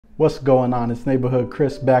What's going on? It's Neighborhood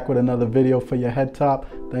Chris back with another video for your head top.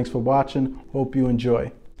 Thanks for watching. Hope you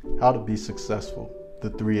enjoy. How to be successful,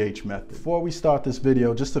 the 3H method. Before we start this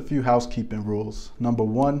video, just a few housekeeping rules. Number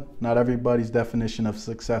one, not everybody's definition of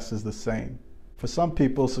success is the same. For some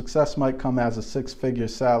people, success might come as a six-figure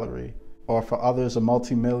salary, or for others, a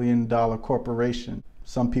multi-million-dollar corporation.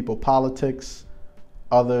 Some people politics,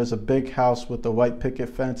 others a big house with a white picket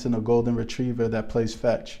fence and a golden retriever that plays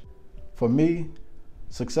fetch. For me,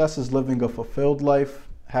 success is living a fulfilled life,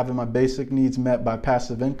 having my basic needs met by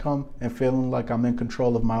passive income, and feeling like I'm in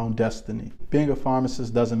control of my own destiny. Being a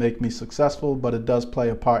pharmacist doesn't make me successful, but it does play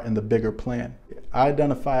a part in the bigger plan. I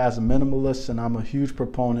identify as a minimalist, and I'm a huge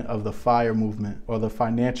proponent of the FIRE movement, or the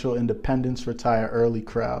financial independence retire early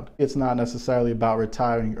crowd. It's not necessarily about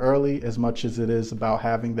retiring early as much as it is about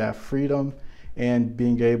having that freedom and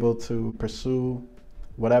being able to pursue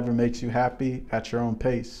whatever makes you happy at your own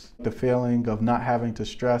pace. The feeling of not having to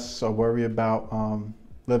stress or worry about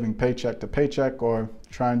living paycheck to paycheck or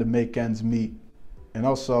trying to make ends meet. And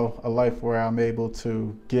also a life where I'm able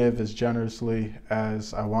to give as generously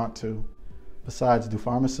as I want to. Besides, do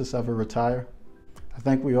pharmacists ever retire? I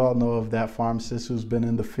think we all know of that pharmacist who's been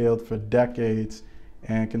in the field for decades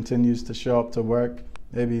and continues to show up to work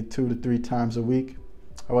maybe 2 to 3 times a week.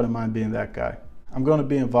 I wouldn't mind being that guy. I'm going to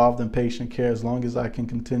be involved in patient care as long as I can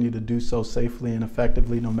continue to do so safely and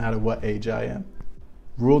effectively no matter what age I am.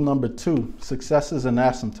 Rule number 2, success is an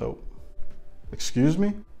asymptote. Excuse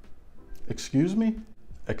me? Excuse me?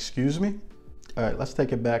 Excuse me? All right, let's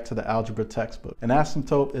take it back to the algebra textbook. An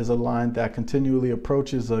asymptote is a line that continually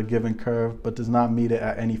approaches a given curve but does not meet it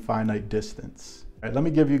at any finite distance. All right, let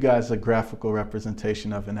me give you guys a graphical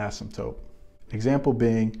representation of an asymptote. Example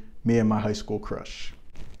being me and my high school crush.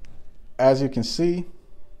 As you can see,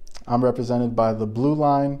 I'm represented by the blue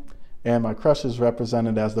line and my crush is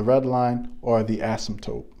represented as the red line or the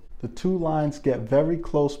asymptote. The two lines get very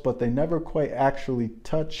close, but they never quite actually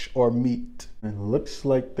touch or meet. And it looks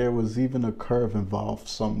like there was even a curve involved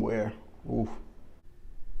somewhere. Ooh.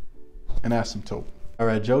 An asymptote. All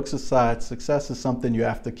right, jokes aside, success is something you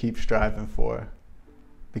have to keep striving for.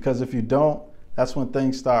 Because if you don't, that's when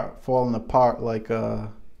things start falling apart like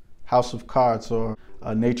a house of cards or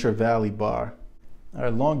a Nature Valley bar. All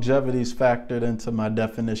right, longevity is factored into my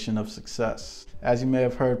definition of success. As you may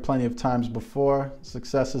have heard plenty of times before,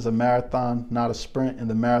 success is a marathon, not a sprint, and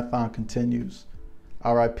the marathon continues.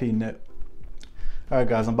 RIP Nip. All right,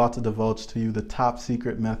 guys, I'm about to divulge to you the top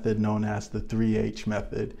secret method known as the 3H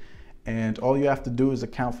method. And all you have to do is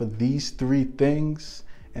account for these 3 things,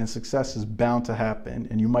 and success is bound to happen,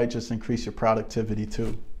 and you might just increase your productivity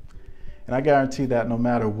too. And I guarantee that no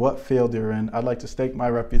matter what field you're in, I'd like to stake my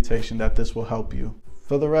reputation that this will help you.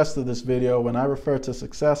 For the rest of this video, when I refer to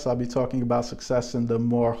success, I'll be talking about success in the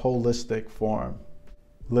more holistic form.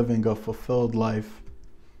 Living a fulfilled life,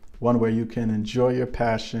 one where you can enjoy your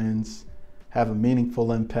passions, have a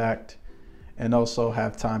meaningful impact, and also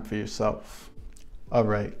have time for yourself. All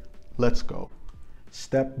right, let's go.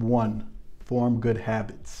 Step 1, form good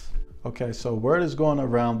habits. Okay, so word is going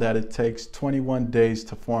around that it takes 21 days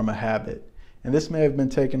to form a habit, and this may have been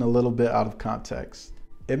taken a little bit out of context.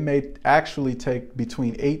 It may actually take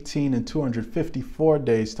between 18 and 254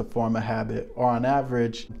 days to form a habit, or on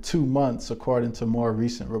average 2 months according to more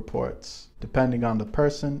recent reports, depending on the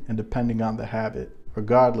person and depending on the habit.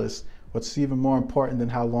 Regardless, what's even more important than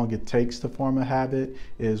how long it takes to form a habit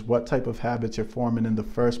is what type of habits you're forming in the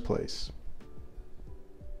first place.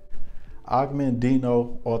 Og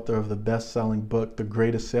Mandino, author of the best-selling book, The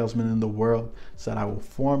Greatest Salesman in the World, said, "I will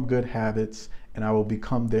form good habits and I will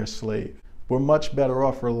become their slave." We're much better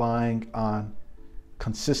off relying on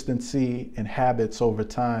consistency and habits over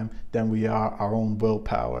time than we are our own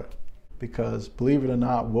willpower. Because believe it or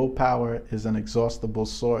not, willpower is an inexhaustible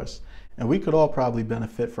source. And we could all probably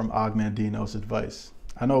benefit from Og Mandino's advice.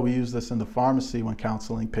 I know we use this in the pharmacy when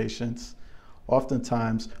counseling patients.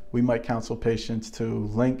 Oftentimes, we might counsel patients to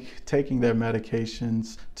link taking their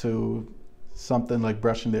medications to something like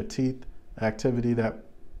brushing their teeth, activity that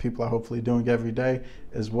people are hopefully doing every day,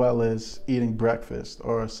 as well as eating breakfast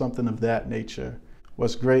or something of that nature.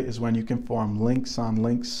 What's great is when you can form links on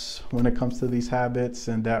links when it comes to these habits,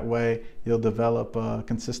 and that way you'll develop a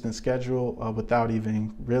consistent schedule without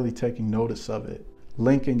even really taking notice of it.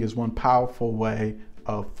 Linking is one powerful way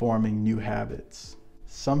of forming new habits.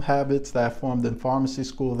 Some habits that I formed in pharmacy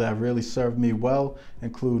school that really served me well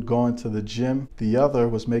include going to the gym. The other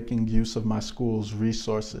was making use of my school's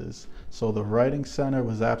resources. So the writing center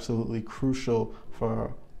was absolutely crucial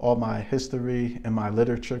for all my history and my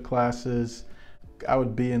literature classes. I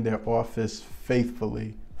would be in their office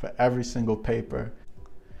faithfully for every single paper.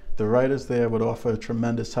 The writers there would offer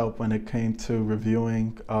tremendous help when it came to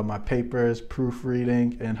reviewing my papers,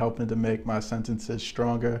 proofreading, and helping to make my sentences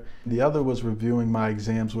stronger. The other was reviewing my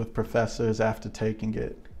exams with professors after taking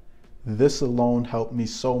it. This alone helped me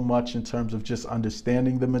so much in terms of just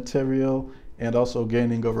understanding the material and also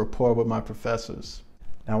gaining a rapport with my professors.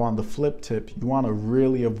 Now on the flip tip, you want to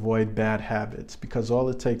really avoid bad habits because all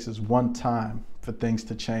it takes is one time for things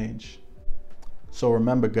to change. So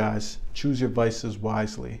remember guys, choose your vices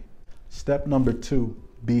wisely. Step number 2,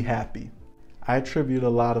 be happy. I attribute a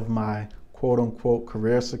lot of my quote-unquote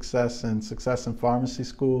career success and success in pharmacy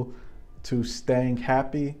school to staying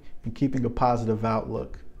happy and keeping a positive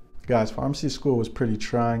outlook. Guys, pharmacy school was pretty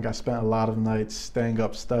trying. I spent a lot of nights staying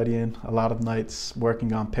up studying, a lot of nights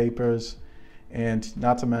working on papers, and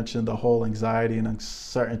not to mention the whole anxiety and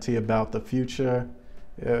uncertainty about the future.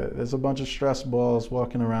 There's a bunch of stress balls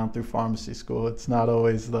walking around through pharmacy school. It's not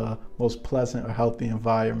always the most pleasant or healthy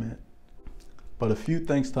environment. But a few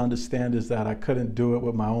things to understand is that I couldn't do it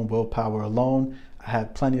with my own willpower alone. I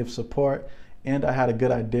had plenty of support, and I had a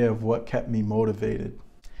good idea of what kept me motivated.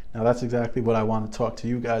 Now that's exactly what I want to talk to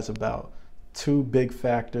you guys about. 2 big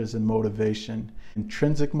factors in motivation: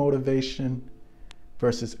 intrinsic motivation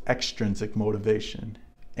versus extrinsic motivation,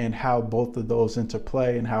 and how both of those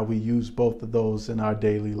interplay and how we use both of those in our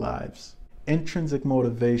daily lives. Intrinsic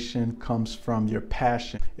motivation comes from your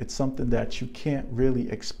passion. It's something that you can't really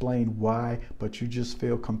explain why, but you just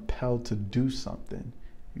feel compelled to do something.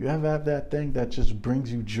 You ever have that thing that just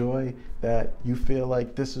brings you joy, that you feel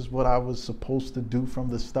like this is what I was supposed to do from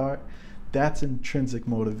the start? That's intrinsic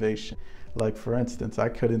motivation. Like for instance, I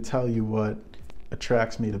couldn't tell you what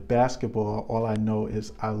attracts me to basketball. All I know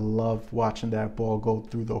is I love watching that ball go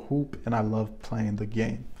through the hoop and I love playing the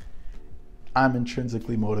game. I'm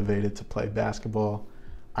intrinsically motivated to play basketball.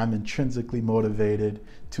 I'm intrinsically motivated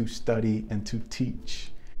to study and to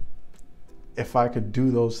teach. If I could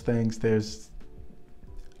do those things,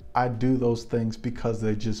 I do those things because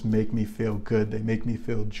they just make me feel good. They make me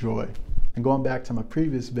feel joy. And going back to my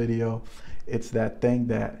previous video, it's that thing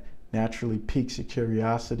that naturally piques your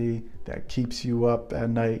curiosity, that keeps you up at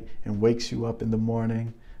night and wakes you up in the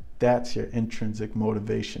morning. That's your intrinsic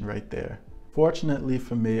motivation right there. Fortunately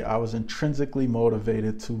for me, I was intrinsically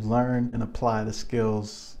motivated to learn and apply the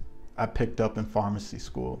skills I picked up in pharmacy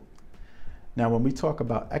school. Now, when we talk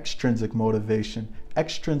about extrinsic motivation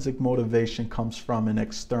comes from an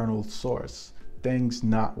external source, things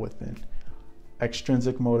not within.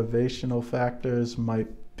 Extrinsic motivational factors might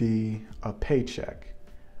be a paycheck,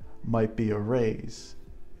 might be a raise,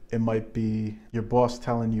 it might be your boss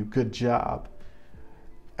telling you good job.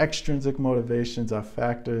 Extrinsic motivations are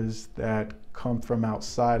factors that come from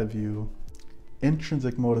outside of you.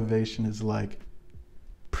 Intrinsic motivation is like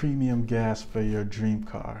premium gas for your dream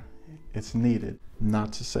car. It's needed.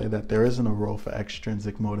 Not to say that there isn't a role for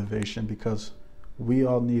extrinsic motivation, because we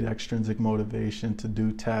all need extrinsic motivation to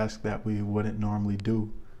do tasks that we wouldn't normally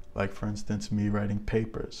do. Like for instance, me writing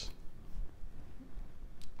papers.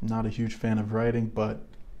 Not a huge fan of writing, but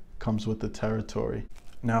comes with the territory.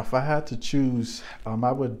 Now, if I had to choose,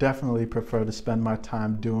 I would definitely prefer to spend my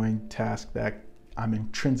time doing tasks that I'm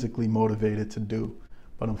intrinsically motivated to do.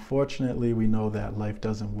 But unfortunately, we know that life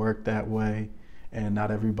doesn't work that way, and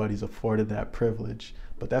not everybody's afforded that privilege.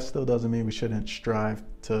 But that still doesn't mean we shouldn't strive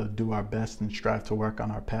to do our best and strive to work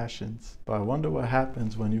on our passions. But I wonder what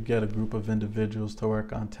happens when you get a group of individuals to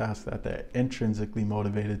work on tasks that they're intrinsically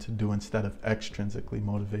motivated to do instead of extrinsically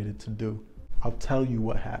motivated to do. I'll tell you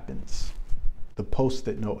what happens. The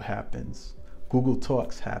Post-it note happens, Google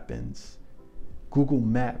Talks happens, Google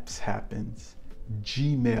Maps happens,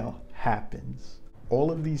 Gmail happens. All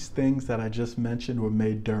of these things that I just mentioned were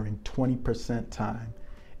made during 20% time.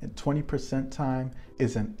 And 20% time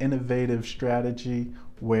is an innovative strategy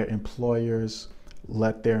where employers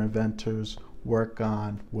let their inventors work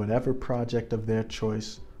on whatever project of their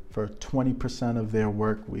choice for 20% of their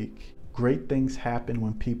work week. Great things happen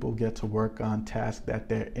when people get to work on tasks that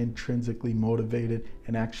they're intrinsically motivated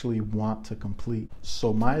and actually want to complete.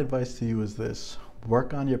 So my advice to you is this: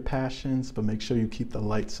 work on your passions, but make sure you keep the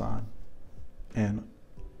lights on. And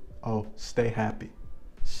stay happy.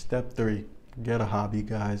 Step 3, get a hobby,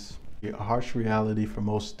 guys. A harsh reality for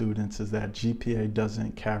most students is that GPA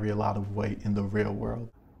doesn't carry a lot of weight in the real world.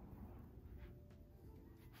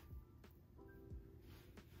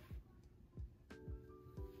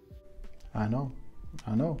 I know.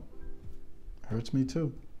 Hurts me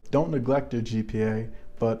too. Don't neglect your GPA,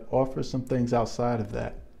 but offer some things outside of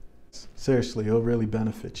that. Seriously, it'll really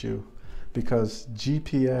benefit you, because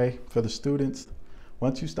GPA for the students,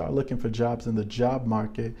 Once you start looking for jobs in the job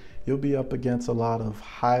market, you'll be up against a lot of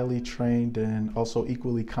highly trained and also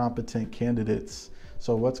equally competent candidates.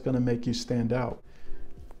 So what's going to make you stand out?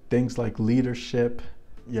 Things like leadership,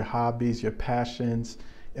 your hobbies, your passions.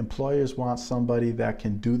 Employers want somebody that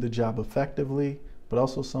can do the job effectively, but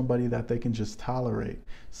also somebody that they can just tolerate.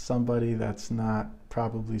 Somebody that's not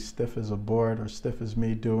probably stiff as a board or stiff as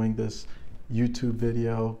me doing this YouTube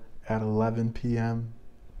video at 11 p.m.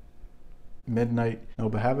 midnight. No,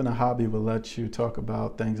 but having a hobby will let you talk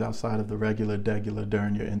about things outside of the regular degular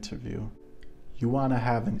during your interview. You want to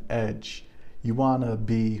have an edge. You want to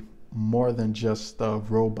be more than just a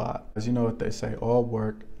robot. As you know what they say, all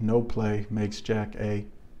work, no play makes Jack a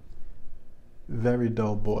very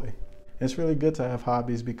dull boy. It's really good to have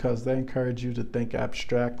hobbies because they encourage you to think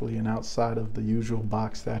abstractly and outside of the usual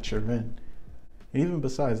box that you're in. Even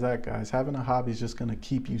besides that, guys, having a hobby is just going to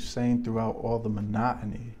keep you sane throughout all the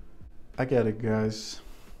monotony. I get it, guys.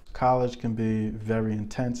 College can be very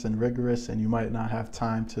intense and rigorous, and you might not have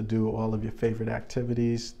time to do all of your favorite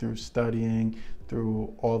activities through studying,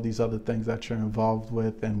 through all these other things that you're involved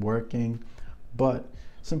with and working. But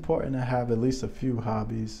it's important to have at least a few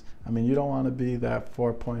hobbies. I mean, you don't want to be that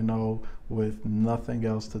 4.0 with nothing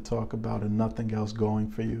else to talk about and nothing else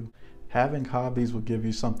going for you. Having hobbies will give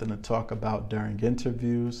you something to talk about during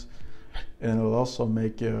interviews, and it'll also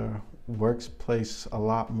make your workplace a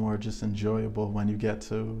lot more just enjoyable when you get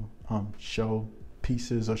to show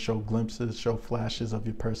pieces or show glimpses, show flashes of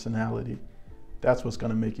your personality. That's what's going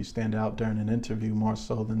to make you stand out during an interview more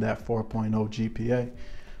so than that 4.0 GPA.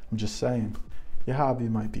 I'm just saying. Your hobby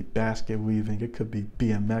might be basket weaving, it could be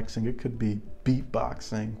BMXing, it could be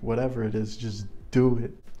beatboxing, whatever it is, just do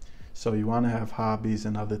it. So you want to have hobbies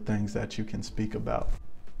and other things that you can speak about.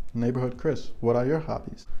 Neighborhood Chris, what are your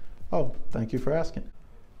hobbies? Oh, thank you for asking.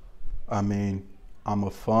 I mean, I'm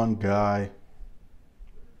a fun guy.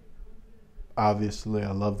 Obviously,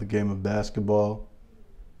 I love the game of basketball.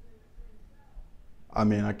 I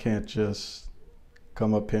mean, I can't just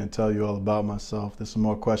come up here and tell you all about myself. There's some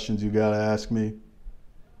more questions you gotta ask me.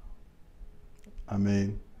 I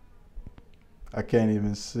mean, I can't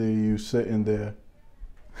even see you sitting there.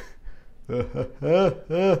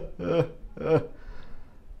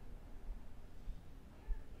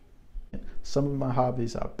 Some of my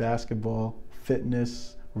hobbies are basketball,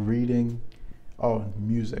 fitness, reading, and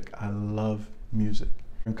music. I love music.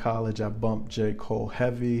 In college, I bumped J. Cole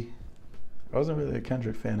heavy. I wasn't really a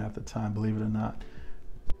Kendrick fan at the time, believe it or not.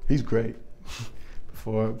 He's great.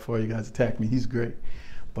 Before you guys attack me, he's great.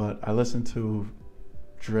 But I listened to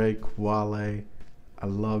Drake, Wale. I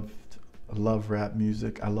love rap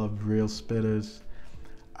music. I love real spitters.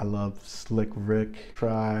 I love Slick Rick,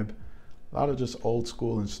 Tribe. A lot of just old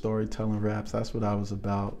school and storytelling raps. That's what I was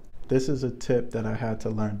about. This is a tip that I had to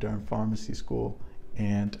learn during pharmacy school,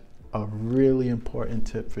 and a really important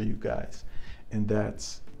tip for you guys, and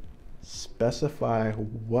that's specify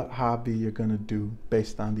what hobby you're gonna do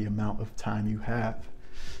based on the amount of time you have.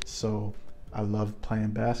 So I love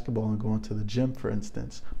playing basketball and going to the gym, for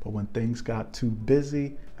instance, but when things got too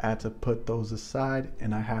busy, I had to put those aside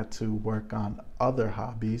and I had to work on other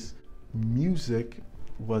hobbies. Music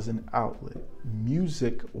was an outlet.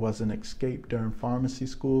 Music was an escape during pharmacy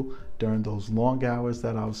school, during those long hours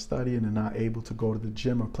that I was studying and not able to go to the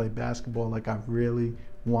gym or play basketball like I really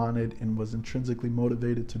wanted and was intrinsically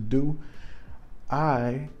motivated to do.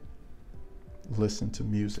 I listened to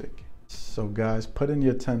music. So guys, put in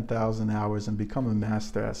your 10,000 hours and become a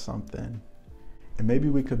master at something. And maybe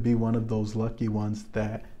we could be one of those lucky ones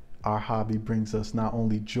that our hobby brings us not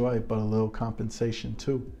only joy, but a little compensation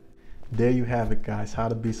too. There you have it, guys, how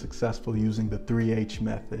to be successful using the 3H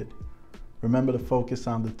method. Remember to focus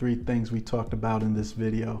on the 3 things we talked about in this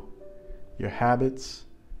video: your habits,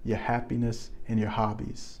 your happiness, and your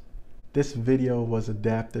hobbies. This video was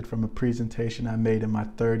adapted from a presentation I made in my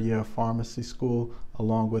 3rd year of pharmacy school,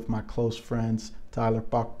 along with my close friends, Tyler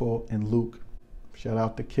Kpakpo and Luke. Shout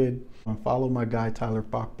out the kid. And follow my guy, Tyler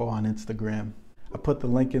Kpakpo, on Instagram. I put the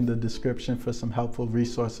link in the description for some helpful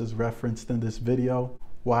resources referenced in this video.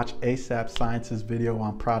 Watch ASAP Science's video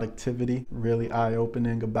on productivity, really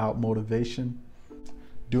eye-opening about motivation.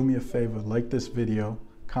 Do me a favor, like this video,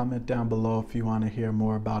 comment down below if you want to hear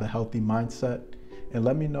more about a healthy mindset, and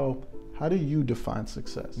let me know, how do you define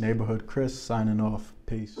success? Neighborhood Chris signing off.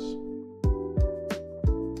 Peace.